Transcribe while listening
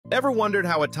Ever wondered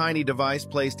how a tiny device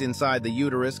placed inside the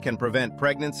uterus can prevent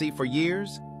pregnancy for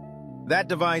years? That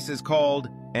device is called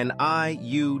an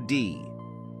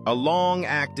IUD, a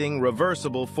long-acting,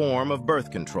 reversible form of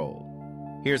birth control.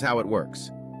 Here's how it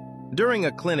works. During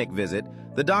a clinic visit,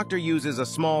 the doctor uses a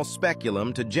small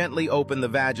speculum to gently open the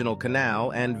vaginal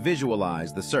canal and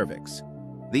visualize the cervix.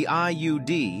 The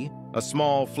IUD, a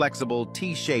small, flexible,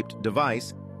 T-shaped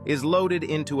device, is loaded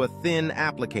into a thin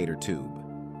applicator tube.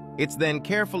 It's then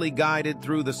carefully guided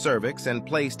through the cervix and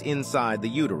placed inside the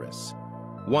uterus.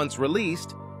 Once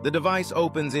released, the device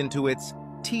opens into its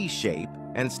T-shape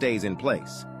and stays in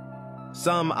place.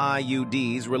 Some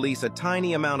IUDs release a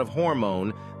tiny amount of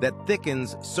hormone that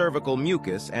thickens cervical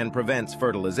mucus and prevents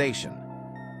fertilization.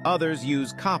 Others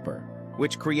use copper,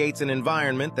 which creates an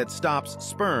environment that stops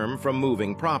sperm from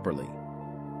moving properly.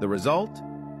 The result?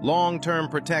 Long-term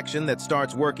protection that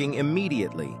starts working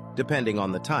immediately, depending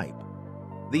on the type.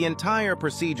 The entire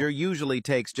procedure usually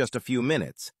takes just a few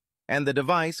minutes, and the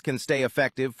device can stay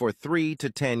effective for 3 to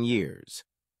 10 years.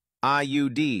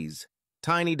 IUDs,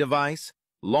 tiny device,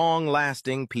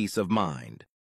 long-lasting peace of mind.